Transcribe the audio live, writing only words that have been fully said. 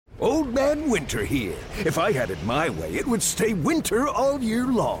Old Man Winter here. If I had it my way, it would stay winter all year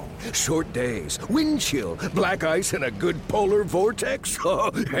long. Short days, wind chill, black ice, and a good polar vortex.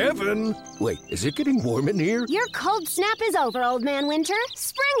 Oh, heaven! Wait, is it getting warm in here? Your cold snap is over, Old Man Winter.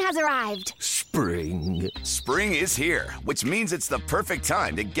 Spring has arrived. Spring. Spring is here, which means it's the perfect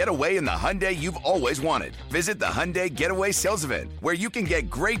time to get away in the Hyundai you've always wanted. Visit the Hyundai Getaway Sales Event, where you can get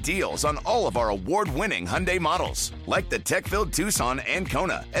great deals on all of our award-winning Hyundai models, like the tech-filled Tucson and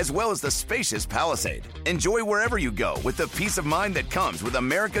Kona, as well as the spacious Palisade. Enjoy wherever you go with the peace of mind that comes with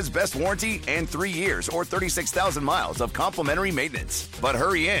America's best warranty and 3 years or 36,000 miles of complimentary maintenance. But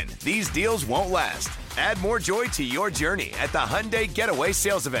hurry in, these deals won't last. Add more joy to your journey at the Hyundai Getaway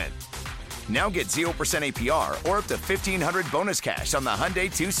Sales Event. Now get 0% APR or up to $1,500 bonus cash on the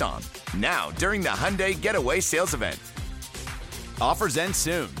Hyundai Tucson. Now, during the Hyundai Getaway Sales Event. Offers end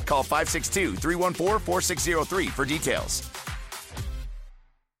soon. Call 562-314-4603 for details.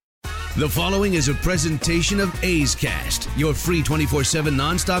 The following is a presentation of A's Cast, your free 24/7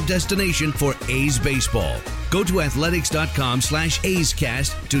 nonstop destination for A's baseball. Go to athletics.com/A's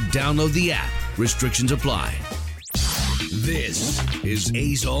Cast to download the app. Restrictions apply. This is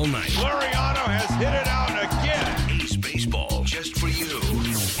A's All Night. Laureano has hit it out again. A's baseball just for you.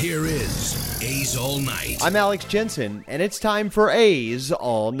 Here is A's All Night. I'm Alex Jensen, and it's time for A's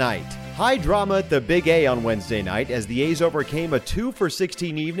All Night. High drama at the Big A on Wednesday night as the A's overcame a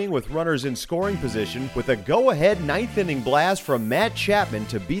 2-for-16 evening with runners in scoring position with a go-ahead ninth-inning blast from Matt Chapman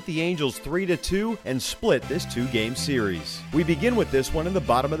to beat the Angels 3-2 and split this two-game series. We begin with this one in the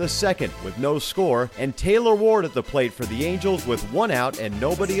bottom of the second with no score and Taylor Ward at the plate for the Angels with one out and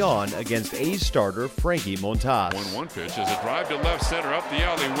nobody on against A's starter Frankie Montas. 1-1 pitch is a drive to left center up the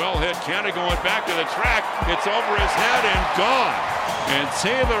alley. Well hit. Canada going back to the track. It's over his head and gone. And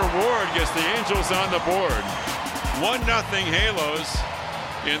Taylor Ward gets the Angels on the board. 1-0 Halos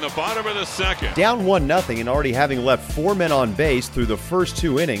in the bottom of the second. Down 1-0 and already having left 4 men on base through the first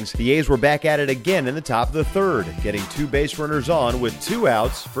 2 innings, the A's were back at it again in the top of the third, getting 2 base runners on with 2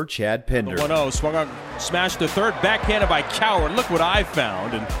 outs for Chad Pinder. 1-0, swung on, smashed to third, backhanded by Coward. Look what I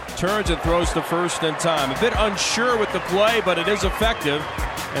found, and turns and throws to first in time. A bit unsure with the play, but it is effective,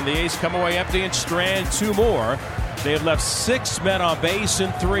 and the A's come away empty and strand 2 more. They had left 6 men on base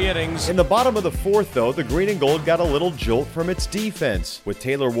in 3 innings. In the bottom of the fourth, though, the Green and Gold got a little jolt from its defense. With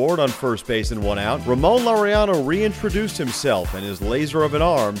Taylor Ward on first base and 1 out, Ramon Laureano reintroduced himself and his laser of an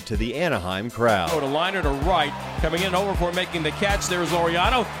arm to the Anaheim crowd. A liner to right, coming in over for making the catch. There's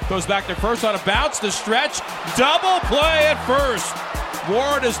Laureano, goes back to first on a bounce, the stretch, double play at first.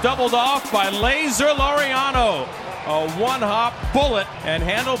 Ward is doubled off by Laser Laureano. A one-hop bullet and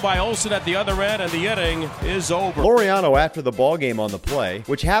handled by Olsen at the other end, and the inning is over. Laureano after the ballgame on the play,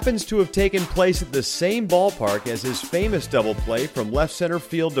 which happens to have taken place at the same ballpark as his famous double play from left center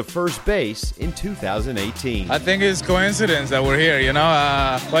field to first base in 2018. I think it's coincidence that we're here,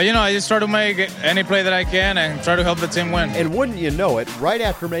 But, I just try to make any play that I can and try to help the team win. And wouldn't you know it, right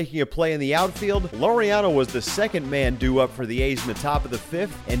after making a play in the outfield, Laureano was the second man due up for the A's in the top of the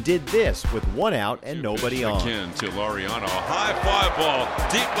 5th and did this with 1 out and nobody on. Again to Laureano, a high fly ball,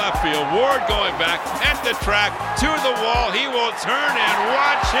 deep left field. Ward going back at the track to the wall. He will turn and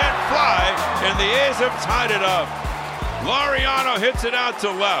watch it fly, and the A's have tied it up. Laureano hits it out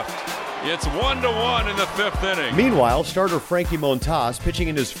to left. It's 1-1 in the 5th inning. Meanwhile, starter Frankie Montas, pitching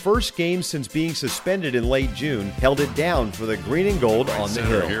in his first game since being suspended in late June, held it down for the Green and Gold on the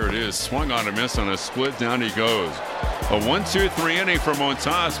hill. Here it is, swung on a miss on a split, down he goes. A 1-2-3 inning for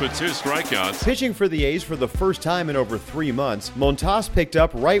Montas with 2 strikeouts. Pitching for the A's for the first time in over 3 months, Montas picked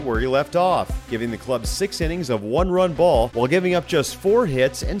up right where he left off, giving the club 6 innings of 1-run ball while giving up just 4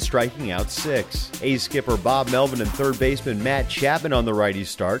 hits and striking out 6. A's skipper Bob Melvin and third baseman Matt Chapman on the righty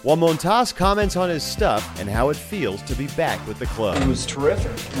start, while Montas comments on his stuff and how it feels to be back with the club. It was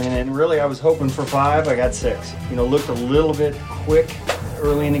terrific, and really I was hoping for 5. I got 6. Looked a little bit quick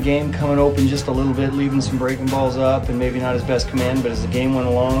early in the game, coming open just a little bit, leaving some breaking balls up, and maybe not his best command, but as the game went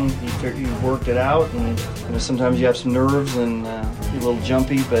along, he worked it out, and sometimes you have some nerves and you're a little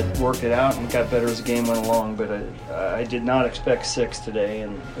jumpy, but worked it out and got better as the game went along. But I did not expect 6 today,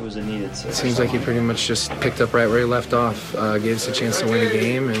 and it was a needed 6. It seems like he pretty much just picked up right where he left off, gave us a chance to win a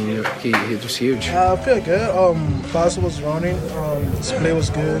game, and he was huge. I feel good. Fastball was running, split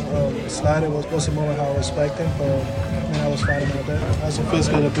was good, slider wasn't moving how I was expecting, but I was fighting about that. Also feels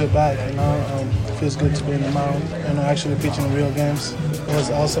good to be back, it feels good to be in the mound and actually pitching real games. I was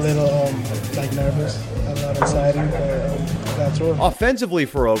also a little nervous, a lot exciting, but got through. Offensively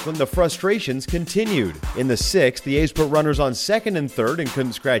for Oakland, the frustrations continued. In the 6th, the A's put runners on 2nd and 3rd and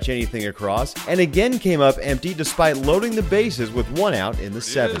couldn't scratch anything across, and again came up empty despite loading the bases with 1 out in the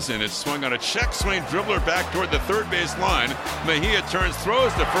 7th. And it's swung on a check swing dribbler back toward the third base line. Mejia turns,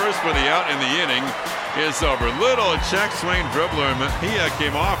 throws to first for the out, and the inning is over. Little check swing dribbler. Mejia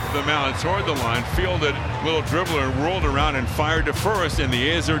came off the mound toward the line, fielded little dribbler, and rolled around and fired to first, and the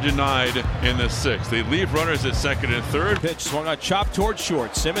A's are denied in the 6th. They leave runners at 2nd and 3rd. Pitch swung on, chopped towards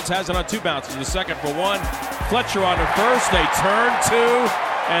short. Simmons has it on 2 bounces. The 2nd for 1. Fletcher on to first. They turn 2,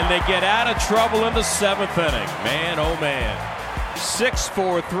 and they get out of trouble in the 7th inning. Man, oh man.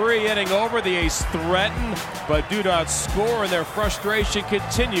 6-4-3 inning over. The A's threaten, but do not score, and their frustration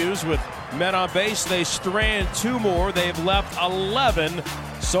continues with men on base. They strand 2 more. They've left 11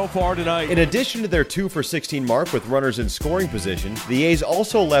 so far tonight. In addition to their 2 for 16 mark with runners in scoring position, the A's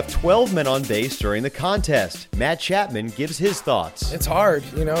also left 12 men on base during the contest. Matt Chapman gives his thoughts. It's hard,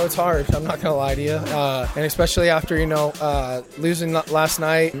 it's hard. I'm not going to lie to you. And especially after, losing last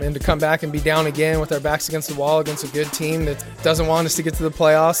night and to come back and be down again with our backs against the wall against a good team that doesn't want us to get to the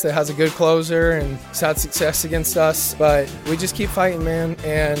playoffs, that has a good closer and has had success against us. But we just keep fighting, man.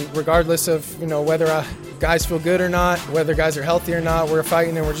 And regardless of, whether guys feel good or not, whether guys are healthy or not, we're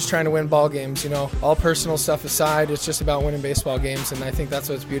fighting and we're just trying to win ball games. All personal stuff aside, it's just about winning baseball games, and I think that's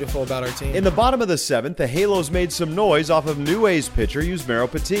what's beautiful about our team. In the bottom of the 7th, the Halos made some noise off of new A's pitcher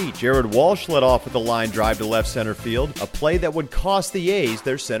Yusmeiro Petit. Jared Walsh led off with a line drive to left center field, a play that would cost the A's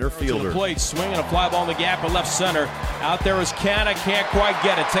their center fielder. To the plate, swinging a fly ball in the gap at left center. Out there is Canna, can't quite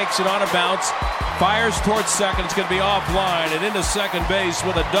get it. Takes it on a bounce, fires towards second. It's going to be offline, and into second base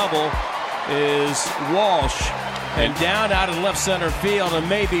with a double is Walsh. And down out in left center field and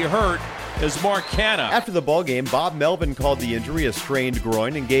maybe hurt is Mark Canna. After the ballgame, Bob Melvin called the injury a strained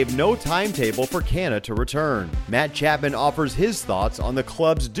groin and gave no timetable for Canna to return. Matt Chapman offers his thoughts on the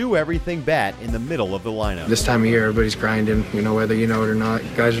club's do-everything bat in the middle of the lineup. This time of year, everybody's grinding, whether you know it or not.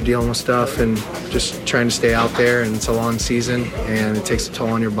 Guys are dealing with stuff and just trying to stay out there, and it's a long season, and it takes a toll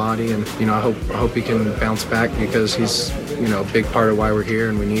on your body. And, I hope he can bounce back because he's, a big part of why we're here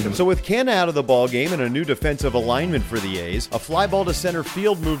and we need him. So with Canna out of the ballgame and a new defensive alignment for the A's, a fly ball to center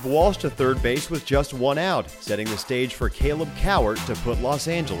field moved Walsh to third base with just 1 out, setting the stage for Caleb Cowart to put Los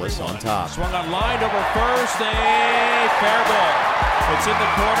Angeles on top. Swung on line over first, a fair ball. It's in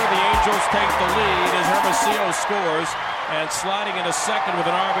the corner. The Angels take the lead as Hermosillo scores, and sliding into second with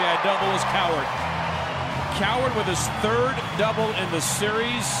an RBI double is Cowart. Cowart with his 3rd double in the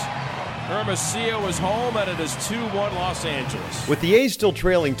series. Hermosillo is home, and it is 2-1 Los Angeles. With the A's still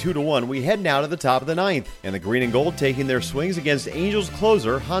trailing 2-1, we head now to the top of the 9th, and the Green and Gold taking their swings against Angels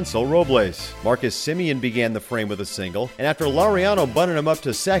closer Hansel Robles. Marcus Semien began the frame with a single, and after Laureano bunted him up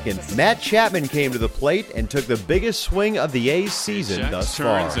to second, Matt Chapman came to the plate and took the biggest swing of the A's season thus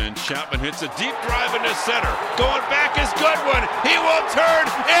far. Turns and Chapman hits a deep drive into center. Going back is Goodwin. He will turn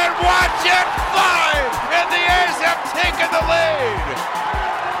and watch it fly, and the A's have taken the lead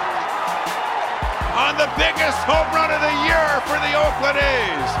on the biggest home run of the year for the Oakland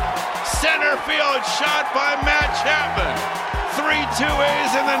A's. Center field shot by Matt Chapman. 3-2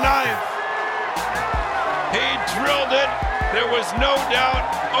 A's in the 9th. He drilled it. There was no doubt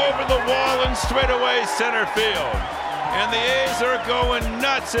over the wall and straight away center field. And the A's are going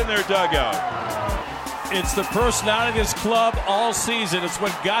nuts in their dugout. It's the personality of this club all season. It's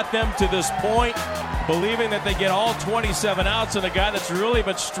what got them to this point, believing that they get all 27 outs, and a guy that's really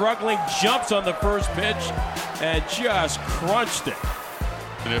been struggling jumps on the first pitch and just crunched it.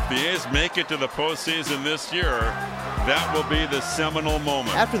 And if the A's make it to the postseason this year, that will be the seminal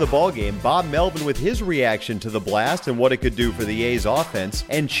moment. After the ballgame, Bob Melvin with his reaction to the blast and what it could do for the A's offense,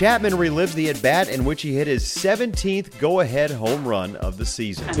 and Chapman relives the at-bat in which he hit his 17th go-ahead home run of the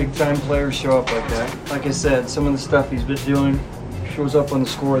season. Big-time players show up like that. Like I said, some of the stuff he's been doing shows up on the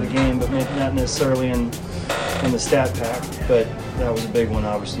score of the game, but maybe not necessarily in the stat pack. But that was a big one,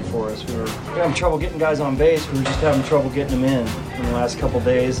 obviously, for us. We were having trouble getting guys on base. We were just having trouble getting them in the last couple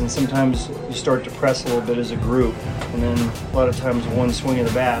days, and sometimes you start to press a little bit as a group, and then a lot of times one swing of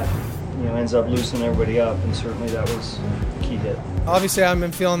the bat, ends up loosening everybody up, and certainly that was a key hit. Obviously, I haven't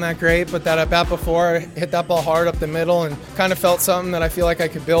been feeling that great, but that at bat before, I hit that ball hard up the middle and kind of felt something that I feel like I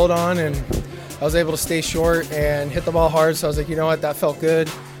could build on, and I was able to stay short and hit the ball hard, so I was like, you know what, that felt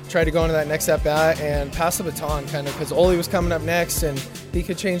good. Tried to go into that next at-bat and pass the baton kind of, because Ole was coming up next and he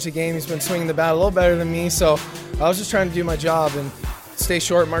could change the game. He's been swinging the bat a little better than me, so I was just trying to do my job, and stay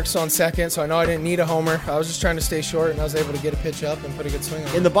short. Mark's on second, so I know I didn't need a homer. I was just trying to stay short, and I was able to get a pitch up and put a good swing on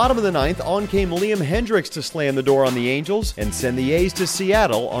it. In the bottom of the ninth, on came Liam Hendricks to slam the door on the Angels and send the A's to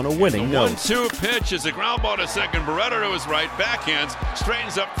Seattle on a winning note. 1-2 pitch is a ground ball to second. Beretta to his right, backhands,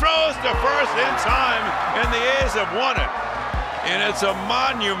 straightens up, throws to first in time, and the A's have won it. And it's a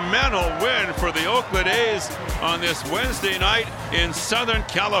monumental win for the Oakland A's on this Wednesday night in Southern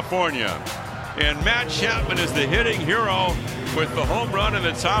California. And Matt Chapman is the hitting hero with the home run in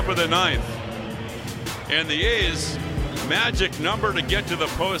the top of the ninth. And the A's magic number to get to the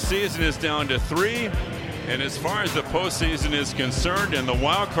postseason is down to 3. And as far as the postseason is concerned and the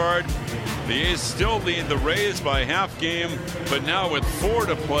wild card, the A's still lead the Rays by half game, but now with 4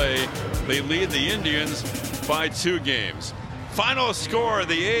 to play, they lead the Indians by 2 games. Final score,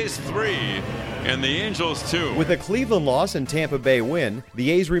 the A's 3 and the Angels 2. With a Cleveland loss and Tampa Bay win,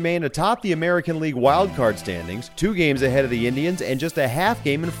 the A's remain atop the American League wildcard standings, 2 games ahead of the Indians and just a half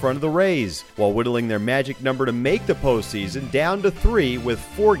game in front of the Rays, while whittling their magic number to make the postseason down to 3 with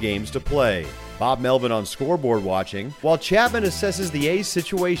 4 games to play. Bob Melvin on Scoreboard watching, while Chapman assesses the A's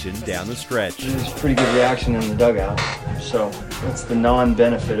situation down the stretch. There's pretty good reaction in the dugout, so that's the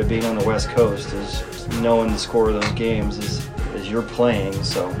non-benefit of being on the West Coast, is knowing the score of those games as you're playing,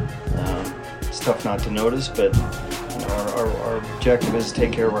 so it's tough not to notice, but our objective is to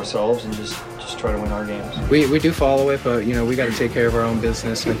take care of ourselves and just try to win our games. We do follow it, but we got to take care of our own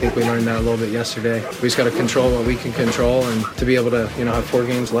business. I think we learned that a little bit yesterday. We just got to control what we can control, and to be able to have 4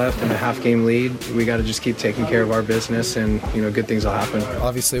 games left and a half game lead, we got to just keep taking care of our business, and good things will happen.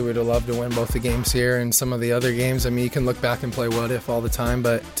 Obviously, we'd have loved to win both the games here and some of the other games. I mean, you can look back and play what if all the time,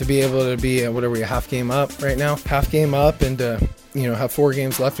 but to be able to be a half game up right now, and have 4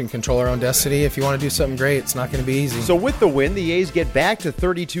 games left and control our own destiny. If you want to do something great, it's not going to be easy. So with the win, the A's get back to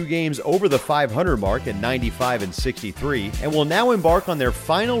 32 games over the 500 mark at 95-63, and will now embark on their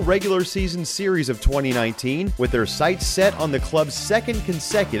final regular season series of 2019 with their sights set on the club's 2nd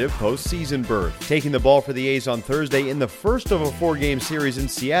consecutive postseason berth. Taking the ball for the A's on Thursday in the first of a 4-game series in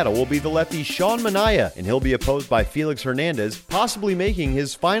Seattle will be the lefty Sean Manaea, and he'll be opposed by Felix Hernandez, possibly making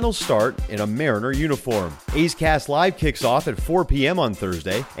his final start in a Mariner uniform. A's Cast Live kicks off at 4 p.m. on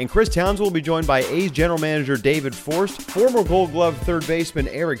Thursday, and Chris Towns will be joined by A's general manager David Forst, former Gold Glove third baseman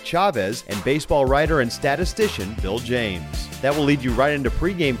Eric Chavez, and baseball writer and statistician Bill James. That will lead you right into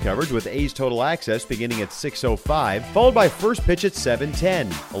pregame coverage with A's Total Access beginning at 6:05, followed by first pitch at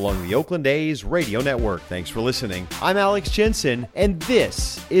 7:10 along the Oakland A's radio network. Thanks for listening. I'm Alex Jensen, and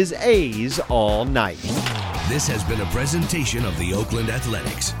this is A's All Night. This has been a presentation of the Oakland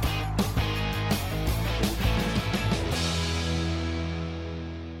Athletics.